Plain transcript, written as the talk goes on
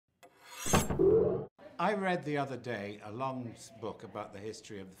I read the other day a long book about the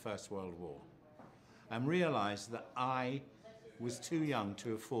history of the First World War and realized that I was too young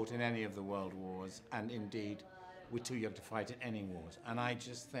to have fought in any of the world wars, and indeed were too young to fight in any wars. And I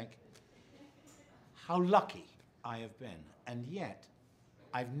just think how lucky I have been. And yet,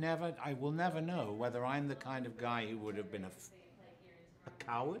 I will never know whether I'm the kind of guy who would have been a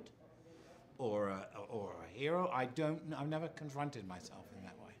coward or a hero. I've never confronted myself in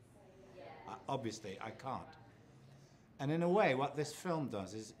that way. Obviously, I can't. And in a way, what this film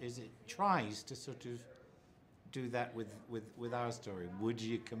does is it tries to sort of do that with our story. Would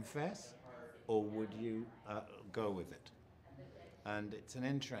you confess, or would you go with it? And it's an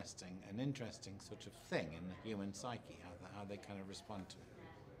interesting sort of thing in the human psyche, how they kind of respond to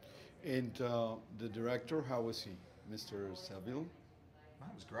it. And the director, how was he, Mr. Saville?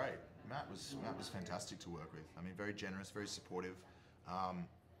 Matt was great. Matt was fantastic to work with. I mean, very generous, very supportive.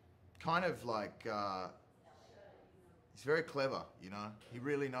 Kind of like he's very clever. You know, he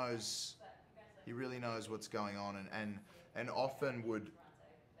really knows what's going on, and often would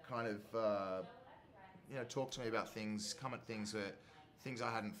kind of talk to me about things, come at things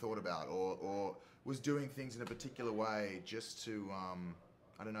I hadn't thought about, or was doing things in a particular way just to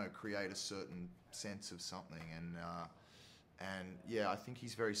I don't know, create a certain sense of something. And yeah, I think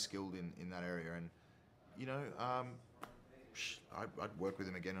he's very skilled in that area. And I'd work with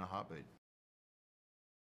him again in a heartbeat.